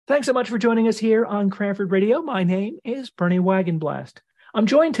Thanks so much for joining us here on Cranford Radio. My name is Bernie Wagenblast. I'm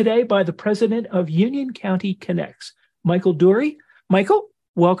joined today by the president of Union County Connects, Michael Dury. Michael,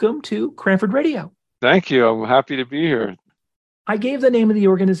 welcome to Cranford Radio. Thank you. I'm happy to be here. I gave the name of the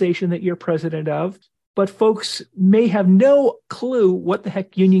organization that you're president of, but folks may have no clue what the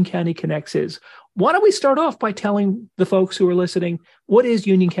heck Union County Connects is. Why don't we start off by telling the folks who are listening, what is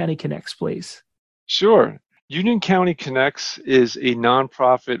Union County Connects, please? Sure. Union County Connects is a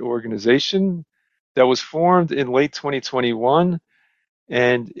nonprofit organization that was formed in late 2021,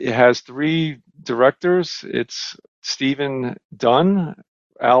 and it has three directors. It's Stephen Dunn,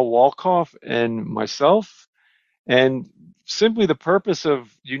 Al Walkoff, and myself. And simply the purpose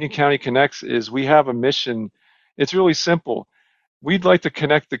of Union County Connects is we have a mission. It's really simple. We'd like to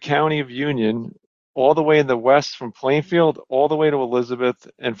connect the county of Union all the way in the west from Plainfield all the way to Elizabeth,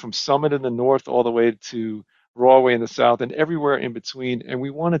 and from Summit in the north all the way to Rahway in the south, and everywhere in between. And we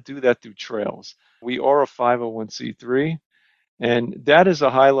want to do that through trails. We are a 501c3, and that is a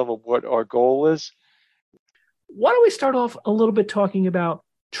high level of what our goal is. Why don't we start off a little bit talking about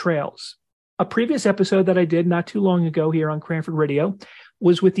trails? A previous episode that I did not too long ago here on Cranford Radio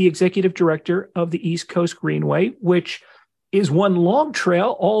was with the executive director of the East Coast Greenway, which is one long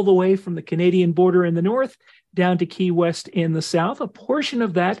trail all the way from the Canadian border in the north down to Key West in the south. A portion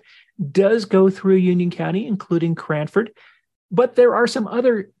of that does go through Union County, including Cranford, but there are some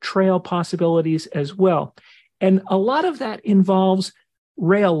other trail possibilities as well. And a lot of that involves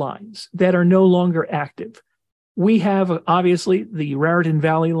rail lines that are no longer active. We have, obviously, the Raritan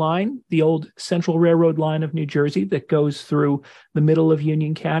Valley line, the old Central Railroad line of New Jersey that goes through the middle of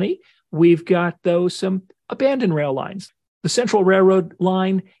Union County. We've got, though, some abandoned rail lines. The Central Railroad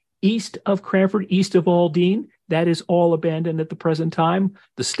line east of Cranford, east of Aldine, that is all abandoned at the present time.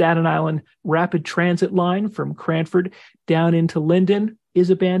 The Staten Island Rapid Transit line from Cranford down into Linden is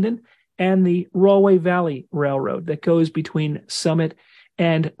abandoned. And the Rahway Valley Railroad that goes between Summit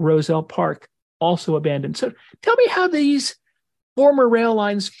and Roselle Park, also abandoned. So tell me how these former rail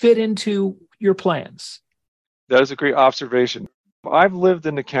lines fit into your plans. That is a great observation. I've lived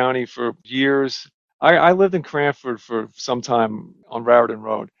in the county for years. I lived in Cranford for some time on Raritan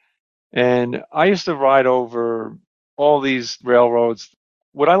Road, and I used to ride over all these railroads.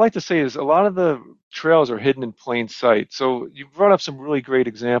 What I like to say is a lot of the trails are hidden in plain sight. So you brought up some really great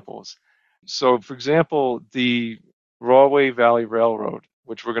examples. So, for example, the Rahway Valley Railroad,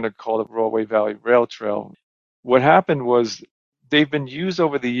 which we're going to call the Rahway Valley Rail Trail, what happened was they've been used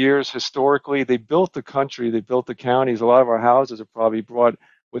over the years historically. They built the country, they built the counties. A lot of our houses are probably brought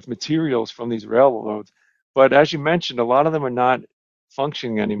with materials from these railroads. But as you mentioned, a lot of them are not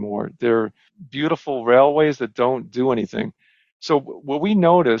functioning anymore. They're beautiful railways that don't do anything. So what we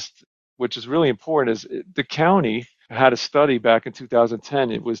noticed, which is really important, is the county had a study back in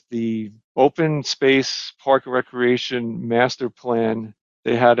 2010. It was the Open Space Park and Recreation Master Plan.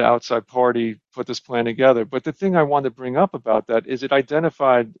 They had an outside party put this plan together. But the thing I wanted to bring up about that is it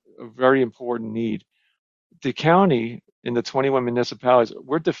identified a very important need. The county, in the 21 municipalities,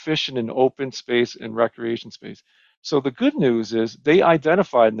 we're deficient in open space and recreation space. So the good news is they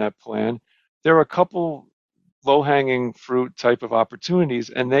identified in that plan, there are a couple low-hanging fruit type of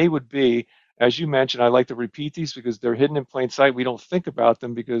opportunities, and they would be, as you mentioned, I like to repeat these because they're hidden in plain sight. We don't think about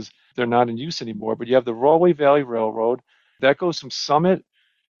them because they're not in use anymore. But you have the Rahway Valley Railroad that goes from Summit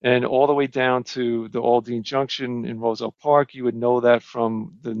and all the way down to the Aldine Junction in Roselle Park. You would know that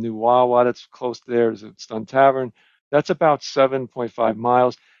from the new Wawa that's close there, is a Stun Tavern. That's about 7.5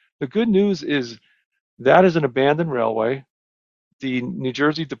 miles. The good news is that is an abandoned railway. The New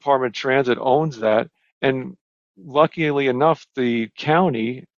Jersey Department of Transit owns that. And luckily enough, the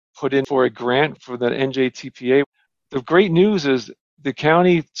county put in for a grant for the NJTPA. The great news is the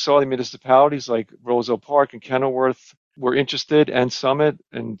county saw the municipalities like Roselle Park and Kenilworth were interested, and Summit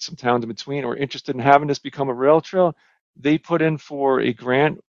and some towns in between were interested in having this become a rail trail. They put in for a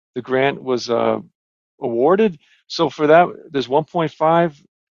grant. The grant was awarded. So for that, there's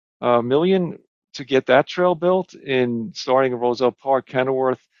 1.5 million to get that trail built in starting in Roselle Park,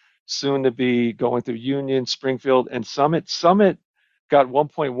 Kenilworth, soon to be going through Union, Springfield, and Summit. Summit got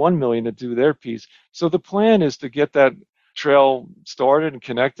 1.1 million to do their piece. So the plan is to get that trail started and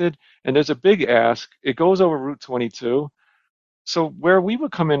connected. And there's a big ask. It goes over Route 22. So where we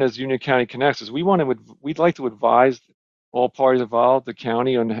would come in as Union County Connects is we'd like to advise all parties involved, the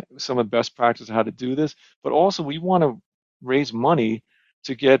county, on some of the best practices how to do this, but also we want to raise money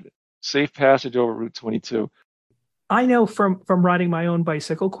to get safe passage over Route 22. I know from riding my own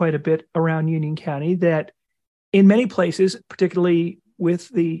bicycle quite a bit around Union County that in many places, particularly with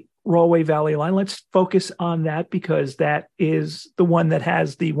the Railway Valley Line. Let's focus on that because that is the one that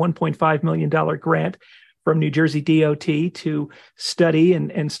has the $1.5 million grant from New Jersey DOT to study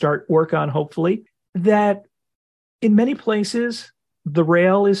and start work on, hopefully. That in many places, the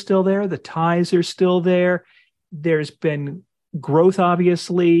rail is still there, the ties are still there. There's been growth,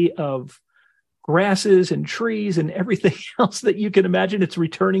 obviously, of grasses and trees and everything else that you can imagine. It's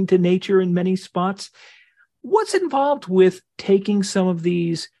returning to nature in many spots. What's involved with taking some of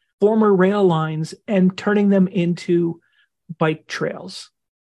these former rail lines and turning them into bike trails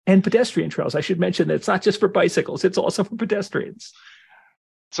and pedestrian trails? I should mention that it's not just for bicycles, it's also for pedestrians.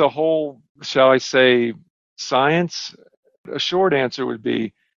 It's a whole, shall I say, science. A short answer would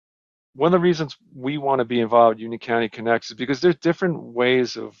be one of the reasons we want to be involved in Union County Connects is because there's different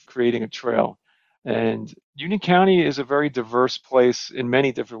ways of creating a trail. And Union County is a very diverse place in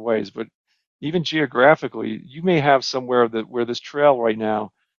many different ways, but even geographically, you may have somewhere that where this trail right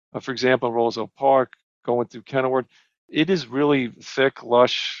now, for example, Roseville Park, going through Kenilworth, it is really thick,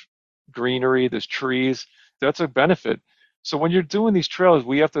 lush greenery. There's trees. That's a benefit. So when you're doing these trails,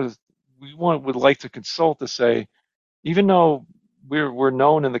 would like to consult to say, even though we're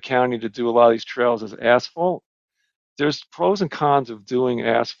known in the county to do a lot of these trails as asphalt, there's pros and cons of doing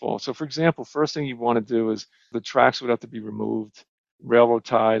asphalt. So for example, first thing you want to do is the tracks would have to be removed, railroad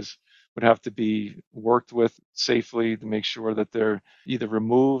ties would have to be worked with safely to make sure that they're either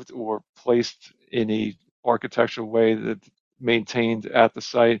removed or placed in a architectural way that maintained at the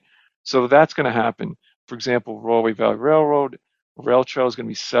site. So that's going to happen. For example, Railway Valley Railroad rail trail is going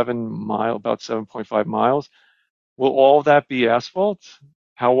to be about 7.5 miles. Will all of that be asphalt?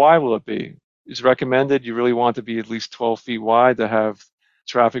 How wide will it be? It's recommended you really want to be at least 12 feet wide to have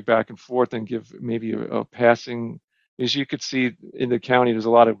traffic back and forth and give maybe a passing. As you could see in the county, there's a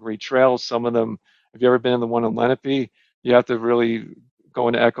lot of great trails. Some of them, if you ever been in the one in Lenape, you have to really go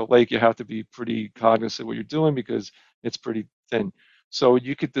into Echo Lake. You have to be pretty cognizant of what you're doing because it's pretty thin. So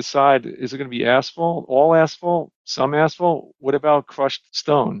you could decide, is it going to be asphalt, all asphalt, some asphalt? What about crushed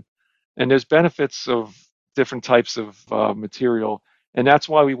stone? And there's benefits of different types of material. And that's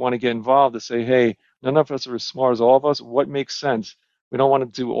why we want to get involved to say, hey, none of us are as smart as all of us. What makes sense? We don't want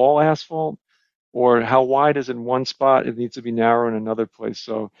to do all asphalt, or how wide is in one spot? It needs to be narrow in another place.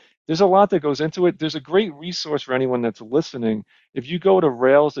 So there's a lot that goes into it. There's a great resource for anyone that's listening. If you go to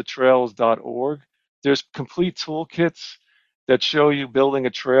railstotrails.org, there's complete toolkits that show you building a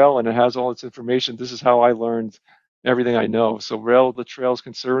trail, and it has all its information. This is how I learned everything I know. So Rail to Trails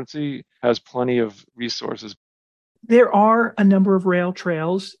Conservancy has plenty of resources. There are a number of rail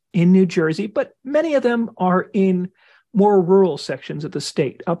trails in New Jersey, but many of them are in more rural sections of the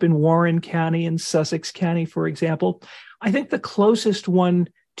state, up in Warren County and Sussex County, for example. I think the closest one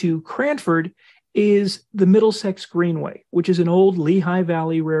to Cranford is the Middlesex Greenway, which is an old Lehigh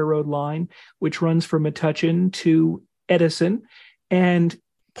Valley Railroad line, which runs from Metuchen to Edison. And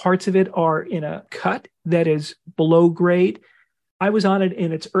parts of it are in a cut that is below grade. I was on it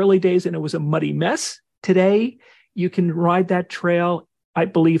in its early days and it was a muddy mess. Today, you can ride that trail. I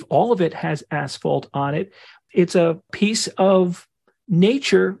believe all of it has asphalt on it. It's a piece of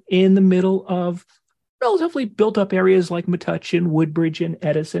nature in the middle of relatively built up areas like Metuchen, Woodbridge, and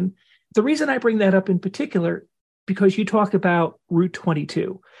Edison. The reason I bring that up in particular, because you talked about Route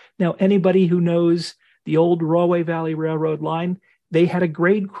 22. Now, anybody who knows the old Railway Valley Railroad line, they had a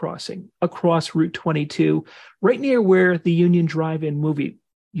grade crossing across Route 22, right near where the Union Drive-In movie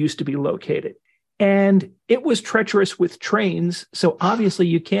used to be located. And it was treacherous with trains. So obviously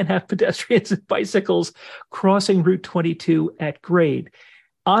you can't have pedestrians and bicycles crossing Route 22 at grade.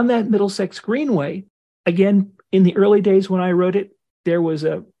 On that Middlesex Greenway, again, in the early days when I rode it, there was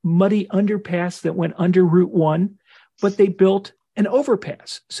a muddy underpass that went under Route 1, but they built an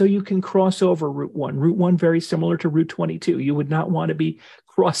overpass so you can cross over Route 1. Route 1, very similar to Route 22. You would not want to be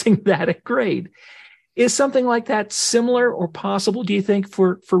crossing that at grade. Is something like that similar or possible, do you think,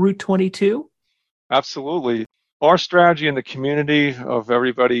 for Route 22? Absolutely. Our strategy in the community of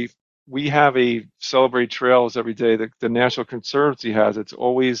everybody, we have a celebrate trails every day that the National Conservancy has. It's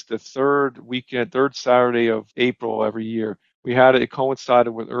always the third Saturday of April every year. We had it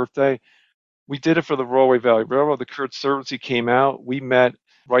coincided with Earth Day. We did it for the Railway Valley Railroad. The Conservancy came out. We met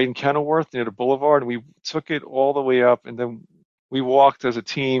right in Kenilworth near the boulevard, and we took it all the way up, and then we walked as a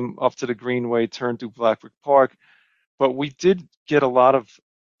team up to the Greenway, turned through Blackbrook Park. But we did get a lot of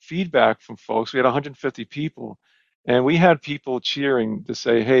feedback from folks. We had 150 people, and we had people cheering to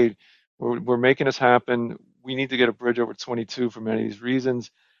say, hey, we're making this happen. We need to get a bridge over 22 for many of these reasons.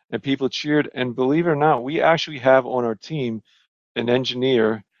 And people cheered. And believe it or not, we actually have on our team an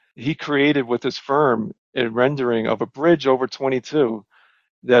engineer. He created with his firm a rendering of a bridge over 22.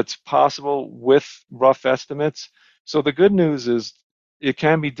 that's possible with rough estimates. So the good news is it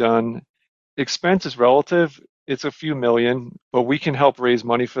can be done. Expense is relative. It's a few million, but we can help raise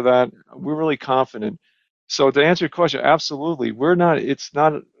money for that. We're really confident. So to answer your question, absolutely. It's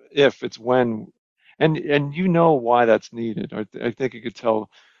not if, it's when. And you know why that's needed. I think you could tell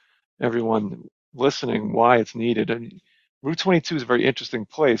everyone listening why it's needed. And Route 22 is a very interesting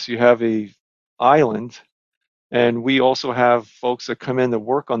place. You have a island, and we also have folks that come in to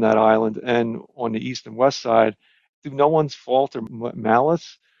work on that island and on the east and west side. Through no one's fault or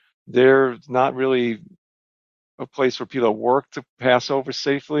malice, there's not really a place for people to work to pass over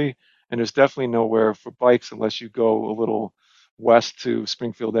safely, and there's definitely nowhere for bikes unless you go a little west to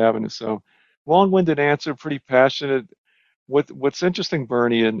Springfield Avenue. So, long-winded answer, pretty passionate. What's interesting,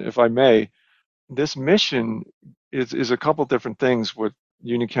 Bernie, and if I may, this mission is a couple different things with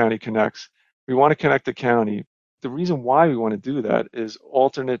Union County Connects. We want to connect the county. The reason why we want to do that is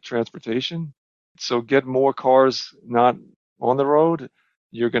alternate transportation. So get more cars not on the road.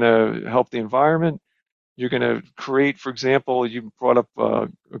 You're going to help the environment. You're going to create, for example, you brought up a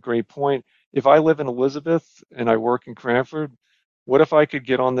great point. If I live in Elizabeth and I work in Cranford, what if I could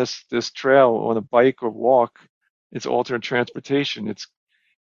get on this trail on a bike or walk? It's alternate transportation. It's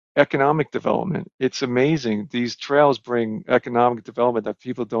economic development. It's amazing. These trails bring economic development that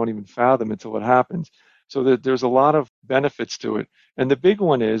people don't even fathom until it happens. So there's a lot of benefits to it. And the big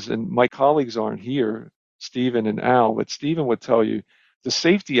one is, and my colleagues aren't here, Stephen and Al, but Stephen would tell you the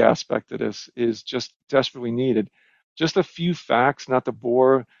safety aspect of this is just desperately needed. Just a few facts, not to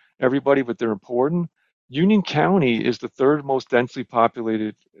bore everybody, but they're important. Union County is the third most densely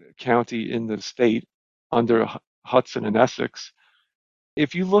populated county in the state under Hudson and Essex.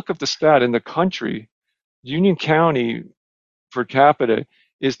 If you look up the stat in the country, Union County per capita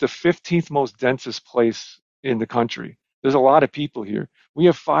is the 15th most densest place in the country. There's a lot of people here. We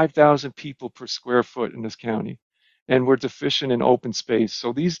have 5,000 people per square foot in this county, and we're deficient in open space.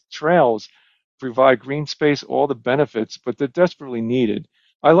 So these trails provide green space, all the benefits, but they're desperately needed.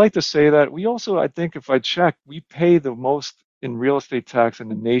 I like to say that we also, I think if I check, we pay the most in real estate tax in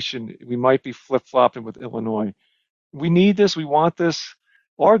the nation. We might be flip-flopping with Illinois. We need this. We want this.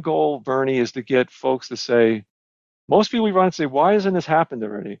 Our goal, Bernie, is to get folks to say, most people we run and say, why hasn't this happened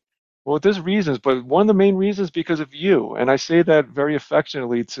already? Well, there's reasons, but one of the main reasons is because of you. And I say that very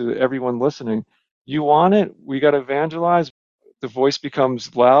affectionately to everyone listening. You want it, we got to evangelize. The voice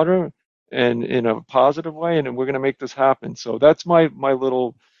becomes louder and in a positive way, and we're going to make this happen. So that's my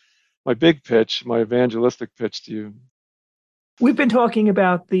big pitch, my evangelistic pitch to you. We've been talking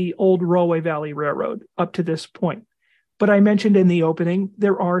about the old Railway Valley Railroad up to this point. But I mentioned in the opening,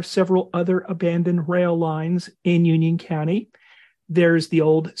 there are several other abandoned rail lines in Union County. There's the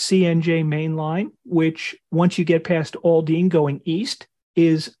old CNJ main line, which once you get past Aldine going east,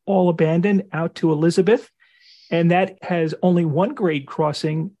 is all abandoned out to Elizabeth. And that has only one grade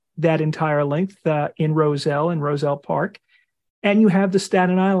crossing that entire length in Roselle Park. And you have the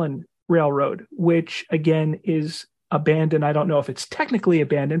Staten Island Railroad, which again is abandoned. I don't know if it's technically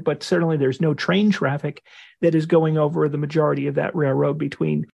abandoned, but certainly there's no train traffic that is going over the majority of that railroad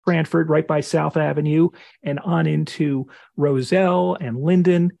between Cranford, right by South Avenue, and on into Roselle and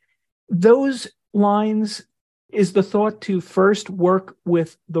Linden. Those lines, is the thought to first work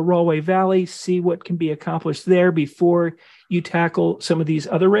with the Railway Valley, see what can be accomplished there before you tackle some of these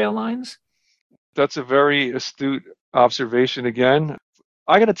other rail lines? That's a very astute observation again.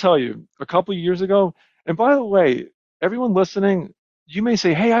 I got to tell you, a couple of years ago, and by the way, everyone listening, you may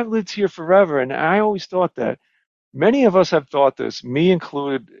say, hey, I've lived here forever. And I always thought that. Many of us have thought this, me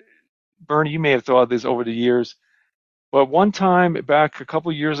included. Bernie, you may have thought this over the years. But one time back a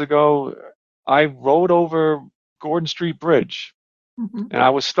couple of years ago, I rode over Gordon Street Bridge, and I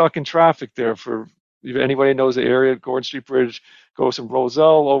was stuck in traffic there for, if anybody knows the area, Gordon Street Bridge goes from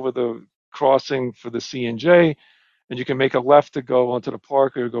Roselle over the crossing for the CNJ, and you can make a left to go onto the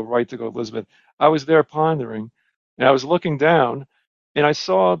park or go right to go to Elizabeth. I was there pondering, and I was looking down, and I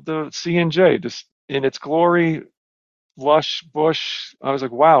saw the CNJ just in its glory, lush bush. I was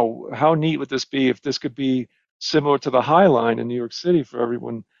like, wow, how neat would this be if this could be similar to the High Line in New York City for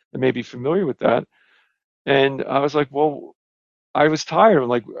everyone that may be familiar with that. And I was like, well, I was tired. I'm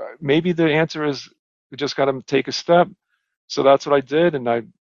like, maybe the answer is we just got to take a step. So that's what I did. And I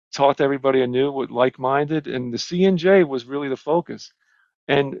talked to everybody I knew with like-minded, and the CNJ was really the focus.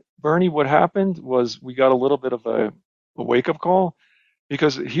 And Bernie, what happened was we got a little bit of a wake-up call,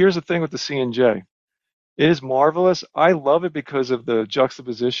 because here's the thing with the CNJ. It is marvelous. I love it because of the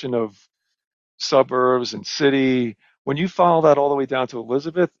juxtaposition of suburbs and city When you follow that all the way down to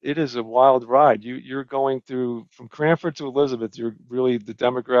Elizabeth, it is a wild ride. You're going through from Cranford to Elizabeth. You're really the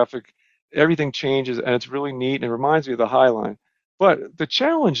demographic, everything changes, and it's really neat. And it reminds me of the High Line. But the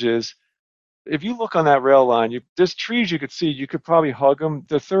challenge is, if you look on that rail line, there's trees you could see. You could probably hug them.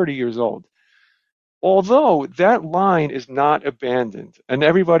 They're 30 years old. Although that line is not abandoned, and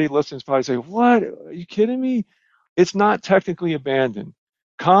everybody listens probably say, "What? Are you kidding me?" It's not technically abandoned.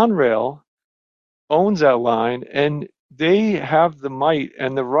 Conrail owns that line, and they have the might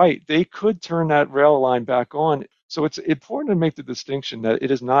and the right. They could turn that rail line back on. So it's important to make the distinction that it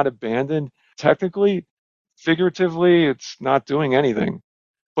is not abandoned. Technically, figuratively, it's not doing anything.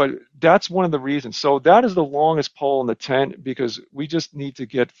 But that's one of the reasons. So that is the longest pole in the tent because we just need to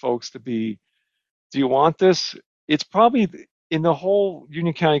get folks to be, do you want this? It's probably in the whole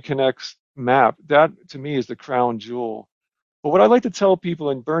Union County Connects map, that to me is the crown jewel. But what I like to tell people,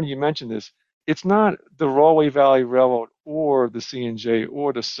 and Bernie, you mentioned this, it's not the Rahway Valley Railroad or the CNJ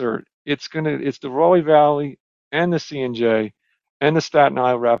or the CERT. It's the Rahway Valley and the CNJ and the Staten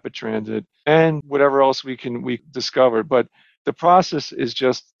Island Rapid Transit and whatever else we discover. But the process is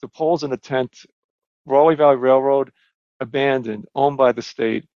just the poles in the tent, Rahway Valley Railroad, abandoned, owned by the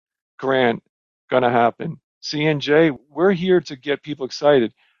state, grant, gonna happen. CNJ, we're here to get people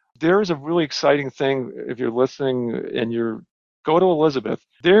excited. There is a really exciting thing if you're listening and you're go to Elizabeth.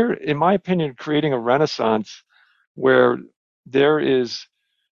 They're, in my opinion, creating a renaissance where there is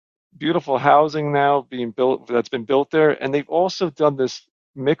beautiful housing now being built that's been built there, and they've also done this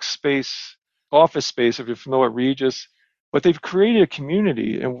mixed space office space if you're familiar with Regis, but they've created a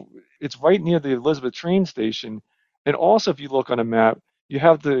community, and it's right near the Elizabeth train station. And also, if you look on a map, you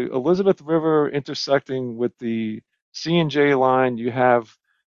have the Elizabeth River intersecting with the C&J line. You have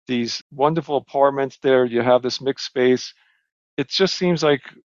these wonderful apartments there. You have this mixed space. It just seems like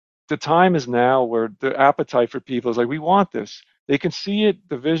the time is now where the appetite for people is like, we want this. They can see it,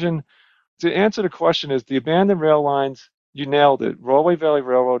 the vision. To answer the question is the abandoned rail lines, you nailed it. Rahway Valley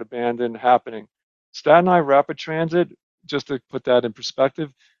Railroad abandoned, happening. Staten Island Rapid Transit, just to put that in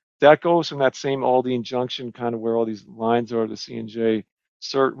perspective, that goes from that same Aldine Junction, kind of where all these lines are, the C&J,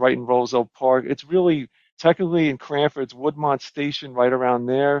 CERT right in Roselle Park. It's really technically in Cranford, it's Woodmont Station right around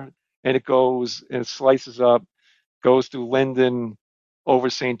there, and it goes and it slices up, goes through Linden, over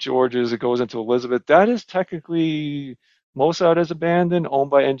St. George's, it goes into Elizabeth. That is technically, most of it is abandoned, owned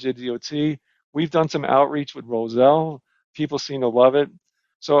by NJDOT. We've done some outreach with Roselle. People seem to love it.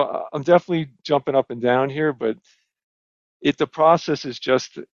 So I'm definitely jumping up and down here, but the process is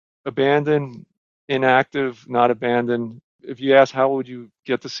just abandoned, inactive, not abandoned. If you ask how would you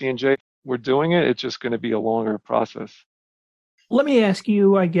get to CNJ, we're doing it. It's just going to be a longer process. Let me ask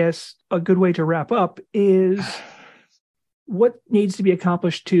you, I guess, a good way to wrap up is what needs to be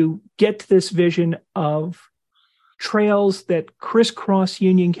accomplished to get to this vision of trails that crisscross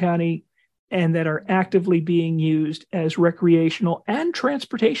Union County and that are actively being used as recreational and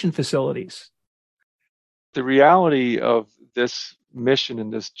transportation facilities? The reality of this mission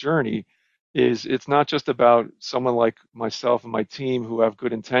and this journey is it's not just about someone like myself and my team who have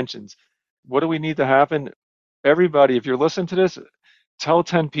good intentions. What do we need to happen? Everybody, if you're listening to this, tell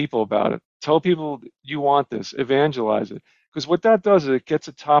 10 people about it. Tell people you want this, evangelize it. Because what that does is it gets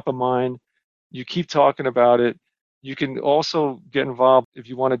it top of mind. You keep talking about it. You can also get involved if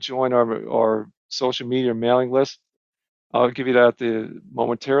you want to join our social media mailing list. I'll give you that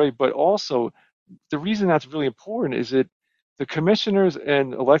momentarily. But also, the reason that's really important is that the commissioners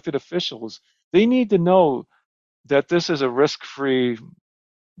and elected officials, they need to know that this is a risk-free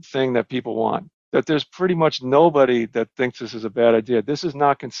thing that people want. That there's pretty much nobody that thinks this is a bad idea. This is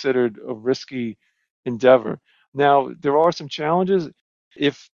not considered a risky endeavor. Now, there are some challenges.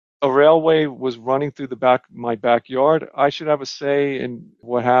 If a railway was running through my backyard, I should have a say in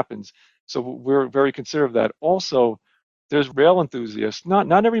what happens. So we're very considerate of that. Also, there's rail enthusiasts.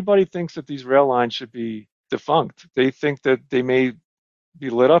 Not everybody thinks that these rail lines should be defunct. They think that they may be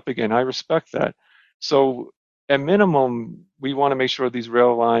lit up again. I respect that. So at minimum, we want to make sure these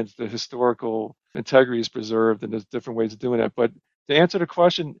rail lines, the historical integrity is preserved, and there's different ways of doing that. But to answer the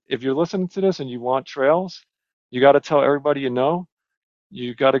question, if you're listening to this and you want trails, you got to tell everybody you know.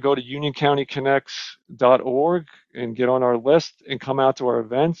 You got to go to unioncountyconnects.org and get on our list and come out to our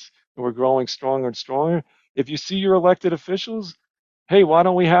events. And we're growing stronger and stronger. If you see your elected officials, hey, why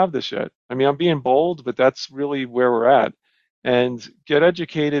don't we have this yet? I mean, I'm being bold, but that's really where we're at. And get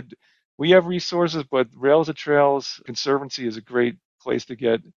educated. We have resources, but Rails to Trails Conservancy is a great place to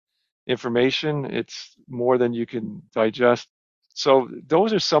get information. It's more than you can digest. So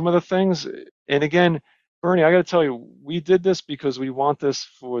those are some of the things. And again, Bernie, I got to tell you, we did this because we want this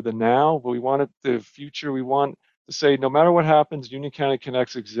for the now, but we want it the future. We want say no matter what happens, Union County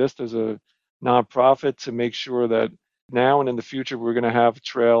Connects exists as a nonprofit to make sure that now and in the future we're going to have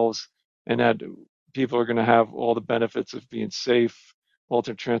trails and that people are going to have all the benefits of being safe,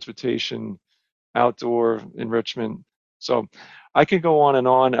 alternate transportation, outdoor enrichment. So I could go on and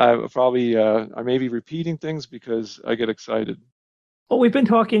on. I may be repeating things because I get excited. Well, we've been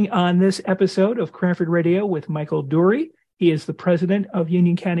talking on this episode of Cranford Radio with Michael Dury. He is the president of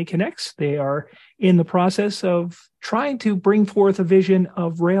Union County Connects. They are in the process of trying to bring forth a vision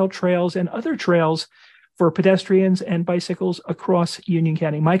of rail trails and other trails for pedestrians and bicycles across Union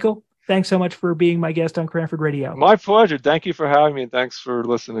County. Michael, thanks so much for being my guest on Cranford Radio. My pleasure. Thank you for having me, and thanks for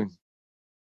listening.